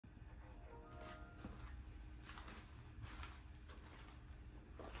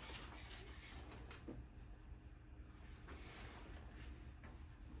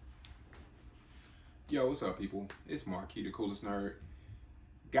Yo, what's up, people? It's Marquis, the coolest nerd.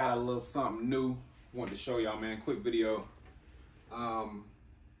 Got a little something new. Wanted to show y'all, man. Quick video.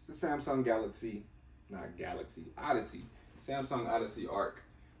 It's a Samsung Odyssey. Samsung Odyssey Ark.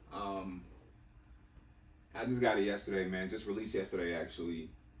 I just got it yesterday, man. Just released yesterday, actually.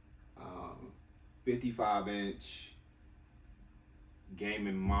 55-inch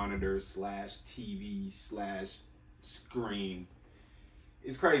gaming monitor slash TV slash screen.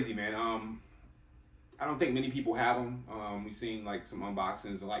 It's crazy, man. I don't think many people have them. We've seen like some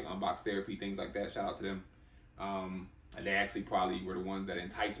unboxings, like Unbox Therapy, things like that. Shout out to them. And they actually probably were the ones that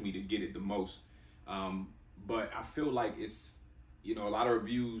enticed me to get it the most. But I feel like it's, a lot of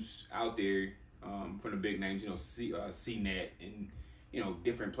reviews out there from the big names, CNET and,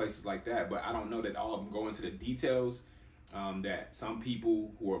 different places like that. But I don't know that all of them go into the details that some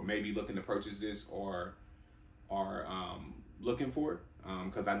people who are maybe looking to purchase this are looking for.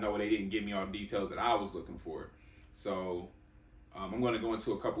 Because I know they didn't give me all the details that I was looking for. So I'm going to go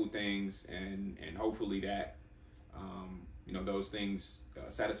into a couple things and hopefully that, those things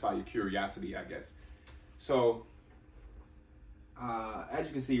satisfy your curiosity, I guess. So as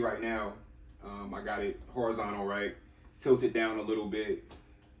you can see right now, I got it horizontal, right? Tilted down a little bit,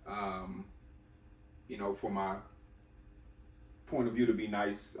 for my point of view to be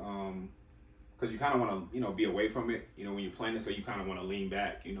nice. Because you kind of want to, be away from it, when you're playing it. So you kind of want to lean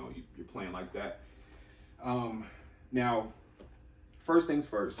back, you're playing like that. Now, first things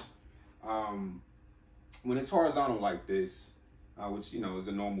first, when it's horizontal like this, which, is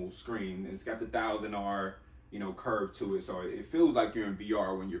a normal screen, it's got the 1000R, curve to it. So it feels like you're in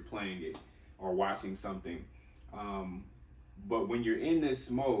VR when you're playing it or watching something. But when you're in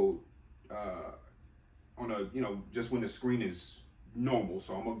this mode, just when the screen is normal,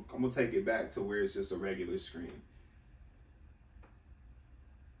 so I'm gonna take it back to where it's just a regular screen.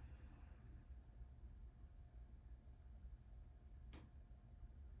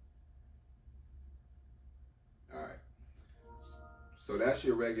 All right, so that's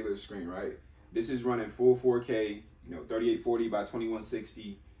your regular screen, right? This is running full 4K, 3840 by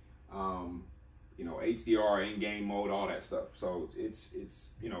 2160, HDR, in-game mode, all that stuff. So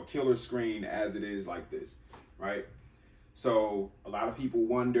it's killer screen as it is like this, right? So a lot of people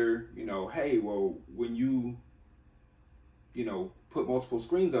wonder, hey, well, when you, put multiple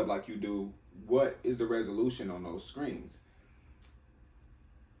screens up like you do, what is the resolution on those screens?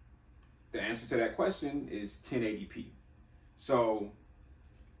 The answer to that question is 1080p. So,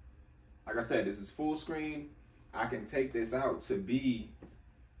 like I said, this is full screen. I can take this out to be,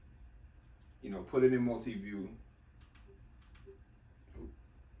 put it in multi-view.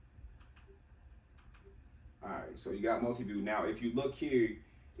 All right, so you got multi-view. Now, if you look here,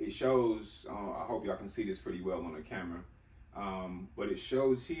 it shows, I hope y'all can see this pretty well on the camera, but it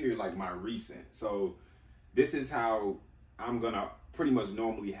shows here like my recent. So this is how I'm gonna pretty much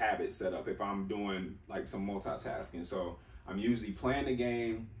normally have it set up if I'm doing like some multitasking. So I'm usually playing the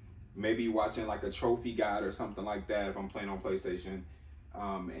game, maybe watching like a trophy guide or something like that if I'm playing on PlayStation,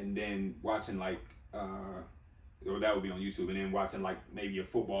 and then watching like, or that would be on YouTube, and then watching like maybe a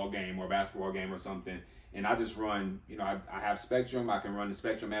football game or a basketball game or something. And I just run, I have Spectrum. I can run the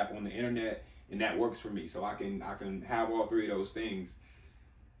Spectrum app on the internet, and that works for me. So I can have all three of those things.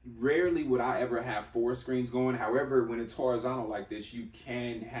 Rarely would I ever have 4 screens going. However, when it's horizontal like this, you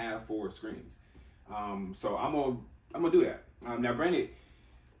can have 4 screens. So I'm gonna do that. Now, granted,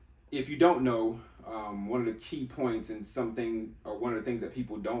 if you don't know, one of the key points and one of the things that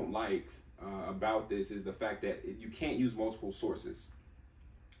people don't like about this is the fact that you can't use multiple sources.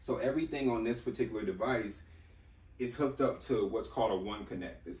 So everything on this particular device is hooked up to what's called a One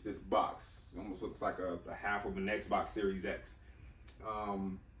Connect. It's this box. It almost looks like a half of an Xbox Series X.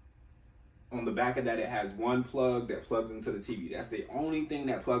 On the back of that, it has one plug that plugs into the TV. That's the only thing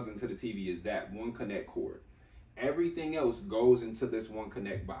that plugs into the TV is that One Connect cord. Everything else goes into this One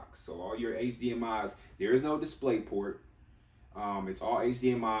Connect box. So all your HDMIs, there is no display port. It's all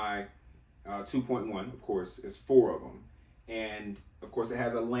HDMI 2.1, of course. It's 4 of them. And of course, it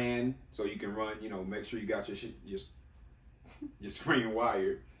has a LAN, so you can run, make sure you got your screen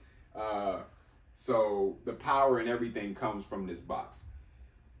wired. So the power and everything comes from this box.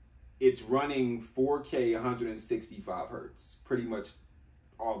 It's running 4K 165 hertz pretty much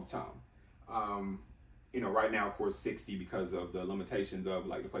all the time. Right now, of course, 60 because of the limitations of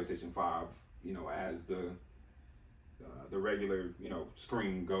like the PlayStation 5, as the regular,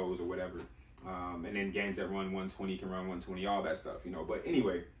 screen goes or whatever. And then games that run 120 can run 120, all that stuff, But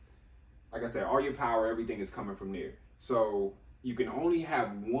anyway, like I said, all your power, everything is coming from there. So you can only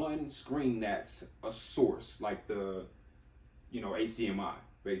have one screen that's a source, like the, HDMI,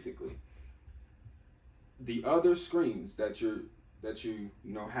 basically. the other screens that you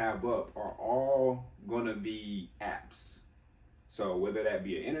have up are all gonna be apps. So whether that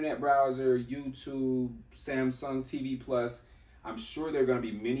be an internet browser, YouTube, Samsung TV Plus, I'm sure there are going to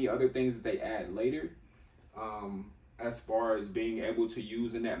be many other things that they add later, as far as being able to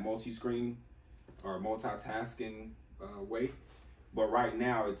use in that multi-screen or multitasking way. But right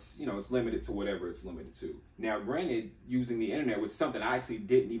now, it's limited to whatever it's limited to. Now, granted, using the internet was something I actually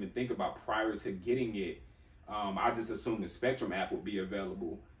didn't even think about prior to getting it. I just assumed the Spectrum app would be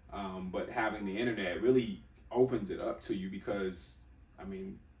available, but having the internet really opens it up to you, because I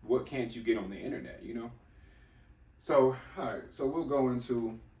mean, what can't you get on the internet, you know? So, all right, so we'll go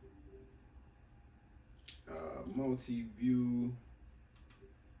into multi-view.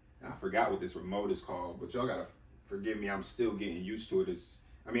 I forgot what this remote is called, but y'all gotta forgive me, I'm still getting used to it.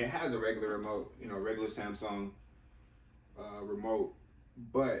 It has a regular remote, regular Samsung remote,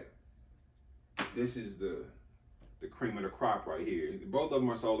 but this is the cream of the crop right here. Both of them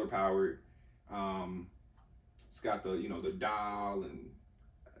are solar powered. It's got the the dial, and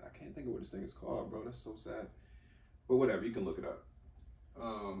I can't think of what this thing is called, bro. That's so sad. But whatever, you can look it up.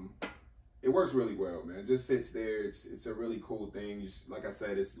 It works really well, man. It just sits there. It's a really cool thing. Like I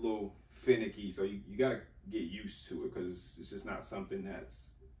said, it's a little finicky, so you gotta get used to it, because it's just not something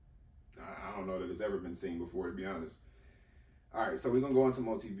that's, I don't know that it's ever been seen before, to be honest. All right, so we're gonna go into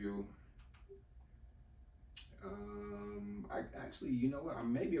multi-view. I actually, you know what? I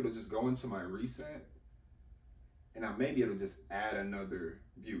may be able to just go into my recent, and I may be able to just add another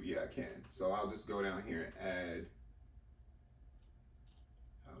view. Yeah, I can. So I'll just go down here and add.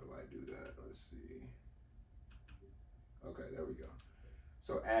 How do I do that? Let's see. Okay, there we go.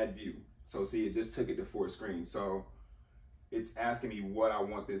 So add view. So see, it just took it to 4 screens. So it's asking me what I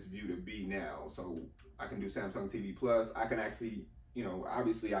want this view to be now. So I can do Samsung TV Plus. I can actually,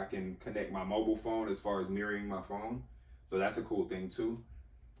 obviously I can connect my mobile phone as far as mirroring my phone. So that's a cool thing too.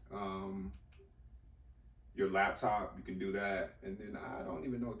 Your laptop, you can do that. And then I don't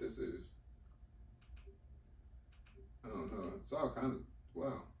even know what this is. I don't know. It's all kind of,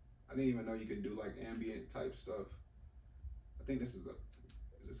 wow. I didn't even know you could do like ambient type stuff. I think is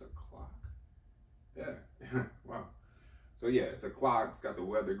this a clock? Yeah, wow. So yeah, it's a clock. It's got the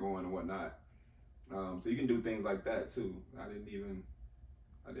weather going and whatnot. So you can do things like that too. I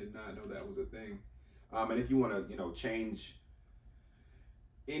did not know that was a thing. And if you want to, change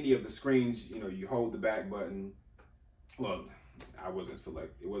any of the screens, you hold the back button. Well, it wasn't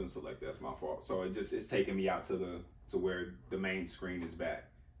selected. That's my fault. So it's taking me out to where the main screen is back.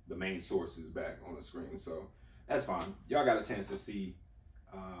 The main source is back on the screen. So that's fine. Y'all got a chance to see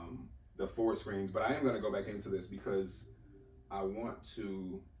the 4 screens, but I am going to go back into this because I want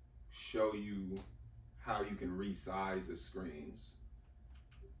to show you how you can resize the screens.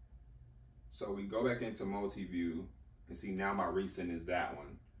 So we go back into multi-view and see now my recent is that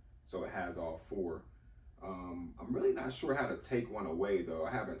one. So it has all 4. I'm really not sure how to take one away though.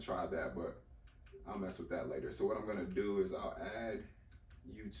 I haven't tried that, but I'll mess with that later. So what I'm gonna do is I'll add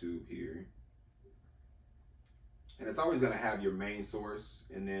YouTube here. And it's always gonna have your main source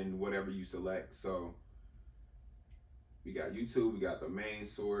and then whatever you select. So we got YouTube, we got the main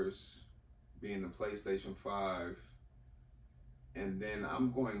source being the PlayStation 5. And then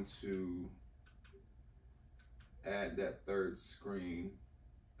I'm going to add that 3rd screen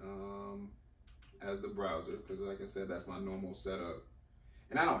as the browser, because like I said, that's my normal setup.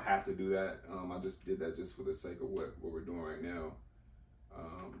 And I don't have to do that. I just did that just for the sake of what we're doing right now.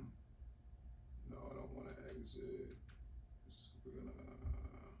 No, I don't want to exit.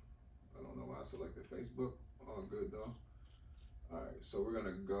 I don't know why I selected Facebook. All good though. All right, so we're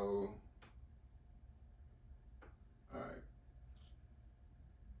gonna go. All right.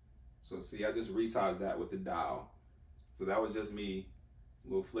 So see, I just resized that with the dial. So that was just me, a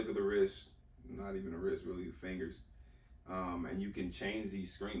little flick of the wrist, not even a wrist, really the fingers. And you can change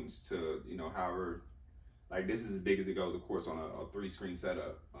these screens to, however, like this is as big as it goes, of course, on a 3-screen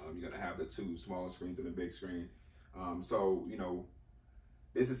setup. You're gonna have the 2 smaller screens and a big screen. So,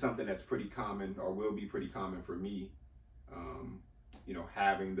 this is something that's pretty common, or will be pretty common for me.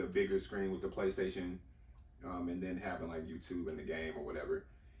 Having the bigger screen with the PlayStation, and then having like YouTube and the game or whatever.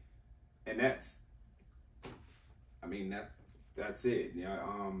 And that's it.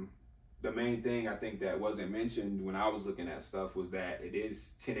 The main thing I think that wasn't mentioned when I was looking at stuff was that it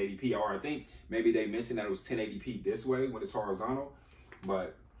is 1080p, or I think maybe they mentioned that it was 1080p this way when it's horizontal,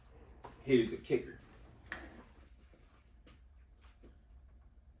 but here's the kicker.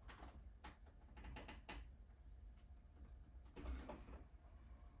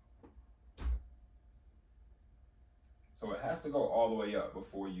 So it has to go all the way up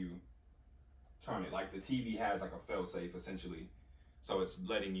before you turn it. Like the TV has like a fail safe essentially. So it's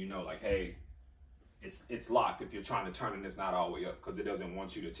letting you know like, hey, it's locked if you're trying to turn it and it's not all the way up, because it doesn't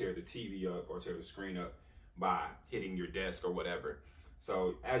want you to tear the TV up or tear the screen up by hitting your desk or whatever.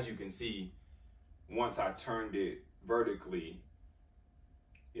 So as you can see, once I turned it vertically,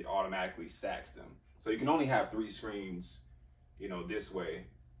 it automatically stacks them. So you can only have 3 screens, you know, this way.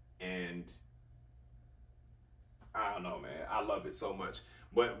 And I don't know, man, I love it so much.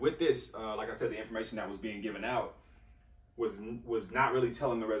 But with this, like I said, the information that was being given out was not really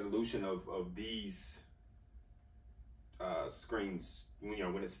telling the resolution of these screens, you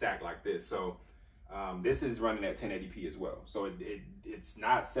know, when it's stacked like this. So this is running at 1080p as well. So it's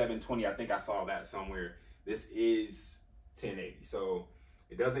not 720. I think I saw that somewhere. This is 1080. So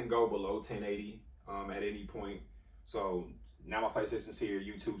it doesn't go below 1080 at any point. So now my PlayStation's here,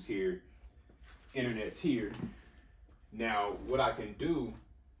 YouTube's here, internet's here. Now what I can do,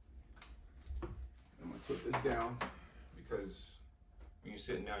 I'm gonna put this down, because when you're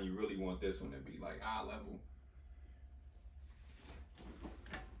sitting down, you really want this one to be like eye level.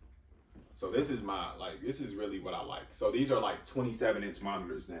 So this is my, this is really what I like. So these are like 27-inch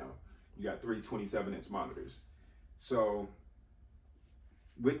monitors now. You got 3 27-inch monitors. So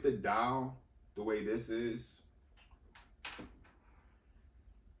with the dial, the way this is,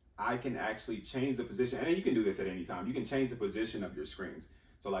 I can actually change the position, and you can do this at any time. You can change the position of your screens.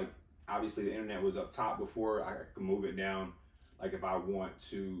 So like, obviously the internet was up top before. I can move it down. Like if I want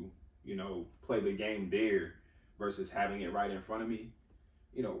to, you know, play the game there versus having it right in front of me,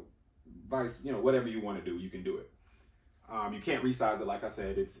 you know, whatever you want to do, you can do it. You can't resize it. Like I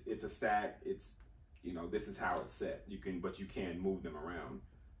said, it's a stack. It's, you know, this is how it's set. But you can move them around.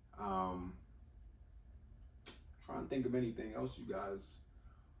 Trying to think of anything else you guys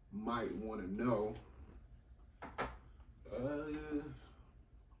might want to know.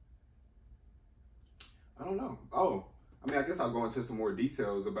 I don't know. Oh, I mean, I guess I'll go into some more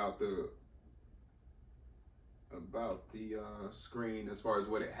details about the screen as far as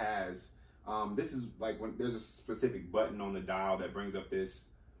what it has. This is like when there's a specific button on the dial that brings up this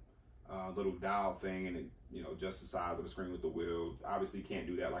little dial thing, and it, you know, adjusts the size of the screen with the wheel. Obviously can't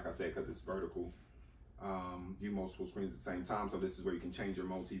do that, like I said, because it's vertical. View multiple screens at the same time. So this is where you can change your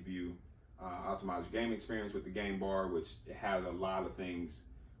multi-view, optimize your game experience with the game bar, which it has a lot of things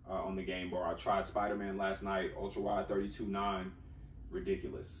on the game bar. I tried Spider-Man last night, ultra wide 32:9,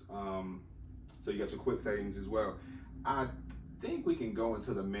 ridiculous. So you got your quick settings as well. I think we can go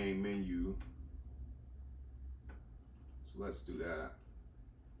into the main menu. So let's do that.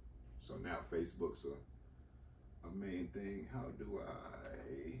 So now Facebook's a main thing. How do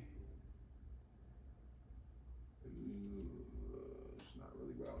I? It's not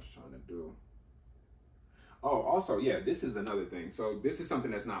really what I was trying to do. Oh, also, yeah, this is another thing. So this is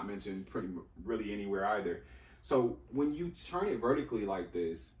something that's not mentioned really anywhere either. So when you turn it vertically like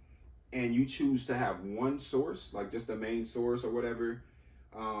this, and you choose to have one source, like just the main source or whatever,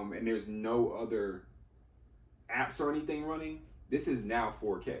 and there's no other apps or anything running, this is now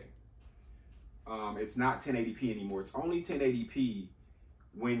 4K. It's not 1080p anymore. It's only 1080p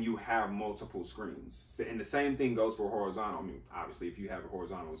when you have multiple screens. And the same thing goes for horizontal. I mean, obviously, if you have a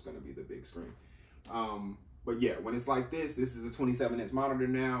horizontal, it's going to be the big screen. But yeah, when it's like this is a 27-inch monitor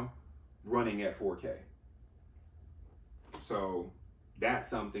now running at 4K. So that's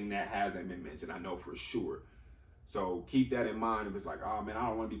something that hasn't been mentioned, I know for sure. So keep that in mind. If it's like, oh man, I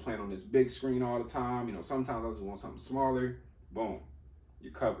don't want to be playing on this big screen all the time. You know, sometimes I just want something smaller. Boom,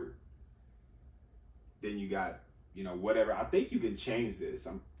 you're covered. Then you got, you know, whatever. I think you can change this.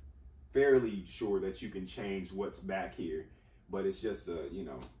 I'm fairly sure that you can change what's back here, but it's just you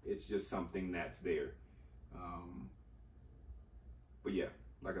know, it's just something that's there. But yeah,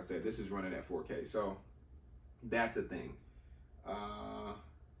 like I said, this is running at 4K, so that's a thing. I'm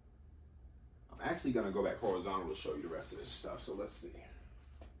actually gonna go back horizontal to show you the rest of this stuff. So let's see.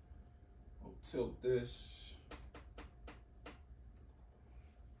 We'll tilt this.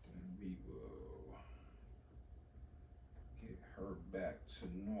 Then we will get her back to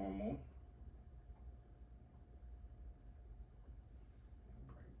normal.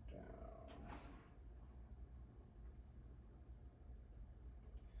 Right down.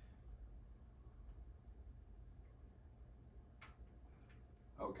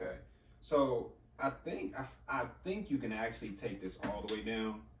 Okay. So I think you can actually take this all the way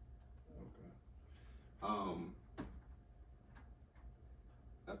down. Okay.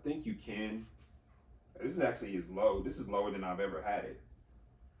 I think you can. This is actually low. This is lower than I've ever had it.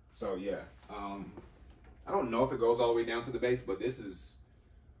 So yeah. I don't know if it goes all the way down to the base, but this is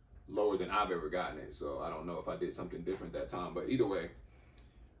lower than I've ever gotten it. So I don't know if I did something different that time. But either way,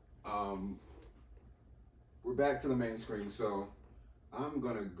 we're back to the main screen. So I'm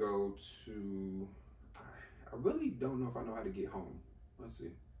gonna go to, I really don't know if I know how to get home. Let's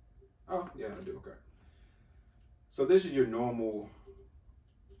see. Oh, yeah, I do, okay. So this is your normal,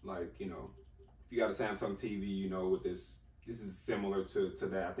 like, you know, if you got a Samsung TV, you know, with this is similar to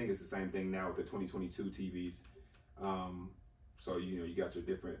that. I think it's the same thing now with the 2022 TVs. So, you know, you got your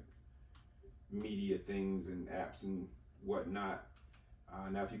different media things and apps and whatnot.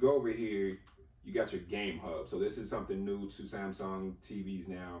 Now, if you go over here, you got your game hub. So this is something new to Samsung TVs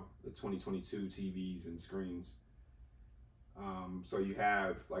now, the 2022 TVs and screens. So you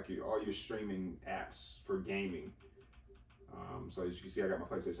have like all your streaming apps for gaming. So as you can see, I got my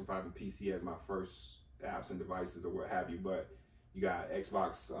PlayStation 5 and PC as my first apps and devices or what have you, but you got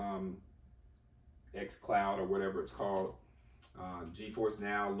Xbox, xCloud or whatever it's called, GeForce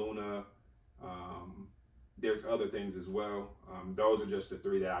Now, Luna. There's other things as well. Those are just the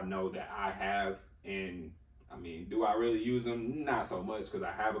three that I know that I have. And I mean, do I really use them? Not so much, because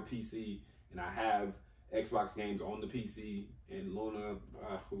I have a PC and I have Xbox games on the PC, and Luna,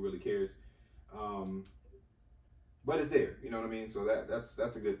 who really cares? But it's there, you know what I mean? So that's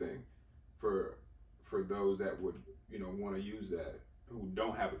a good thing for those that would, you know, want to use that, who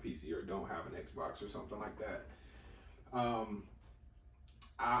don't have a PC or don't have an Xbox or something like that.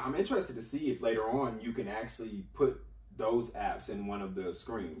 I'm interested to see if later on you can actually put those apps in one of the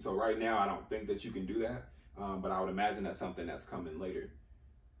screens. So right now, I don't think that you can do that, but I would imagine that's something that's coming later.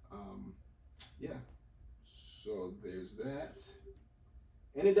 Yeah, so there's that.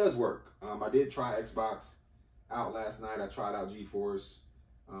 And it does work. I did try Xbox out last night. I tried out GeForce.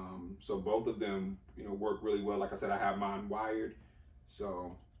 So both of them, you know, work really well. Like I said, I have mine wired.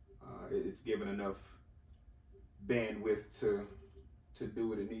 So it's given enough bandwidth to do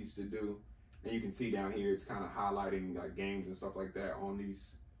what it needs to do. And you can see down here, it's kind of highlighting like games and stuff like that on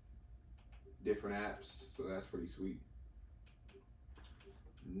these different apps. So that's pretty sweet.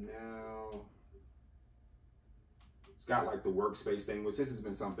 Now, it's got like the workspace thing, which this has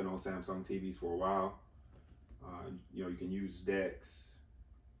been something on Samsung TVs for a while. You know, you can use DeX.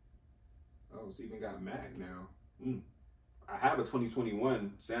 Oh, it's even got Mac now. I have a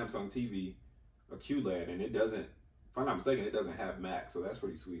 2021 Samsung TV, a QLED, and it doesn't, if I'm not mistaken, it doesn't have Mac, so that's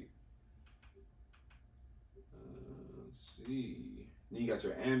pretty sweet. Let's see. Then you got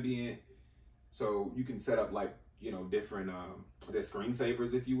your ambient, so you can set up like, you know, different the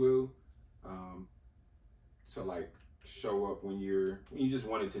screensavers, if you will, to like show up when you just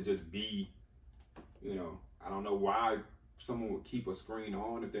want it to just be, you know, I don't know why someone would keep a screen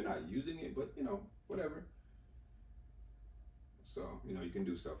on if they're not using it, but you know, whatever. So, you know, you can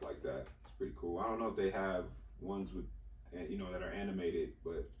do stuff like that. It's pretty cool. I don't know if they have ones with, you know, that are animated,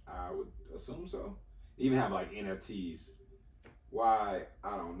 but I would assume so. Even have like NFTs. Why?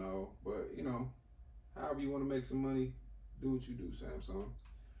 I don't know. But, you know, however you want to make some money, do what you do, Samsung.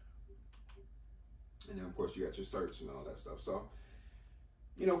 And then, of course, you got your search and all that stuff. So,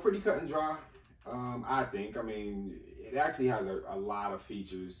 you know, pretty cut and dry. I think. I mean, it actually has a lot of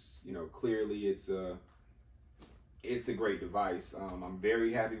features. You know, clearly it's a great device. I'm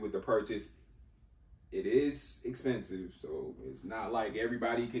very happy with the purchase. It is expensive, so it's not like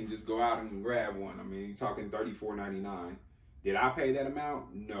everybody can just go out and grab one. I mean, you're talking $34.99. Did I pay that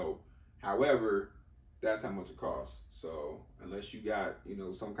amount? No. However, that's how much it costs. So unless you got, you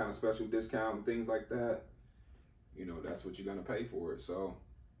know, some kind of special discount and things like that, you know, that's what you're gonna pay for it. So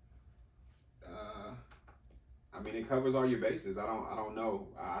I mean, it covers all your bases. I don't know.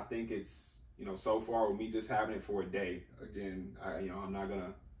 I think it's, you know, so far with me just having it for a day. Again, you know, I'm not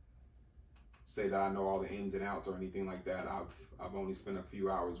gonna say that I know all the ins and outs or anything like that. I've only spent a few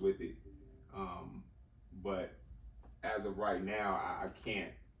hours with it. But as of right now, I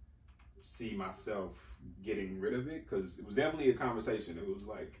can't see myself getting rid of it, because it was definitely a conversation. It was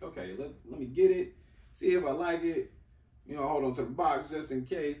like, okay, let me get it, see if I like it, you know, hold on to the box just in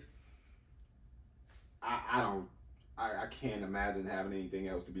case. I can't imagine having anything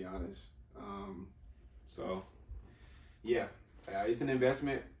else, to be honest. So yeah, it's an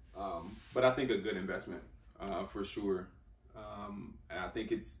investment, but I think a good investment, for sure. And I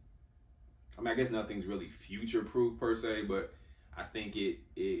think I mean, I guess nothing's really future proof per se, but I think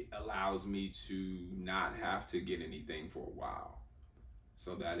it allows me to not have to get anything for a while.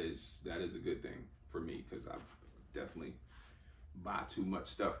 So that is a good thing for me, because I definitely buy too much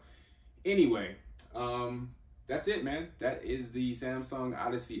stuff. Anyway, that's it, man. That is the Samsung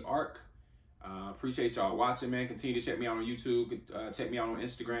Odyssey Ark. Appreciate y'all watching, man. Continue to check me out on YouTube. Check me out on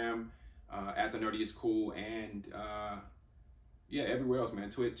Instagram, at the nerdiest cool, and yeah, everywhere else, man.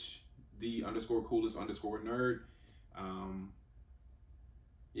 Twitch, _coolest_nerd.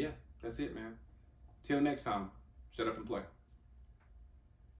 Yeah, that's it, man. Till next time, shut up and play.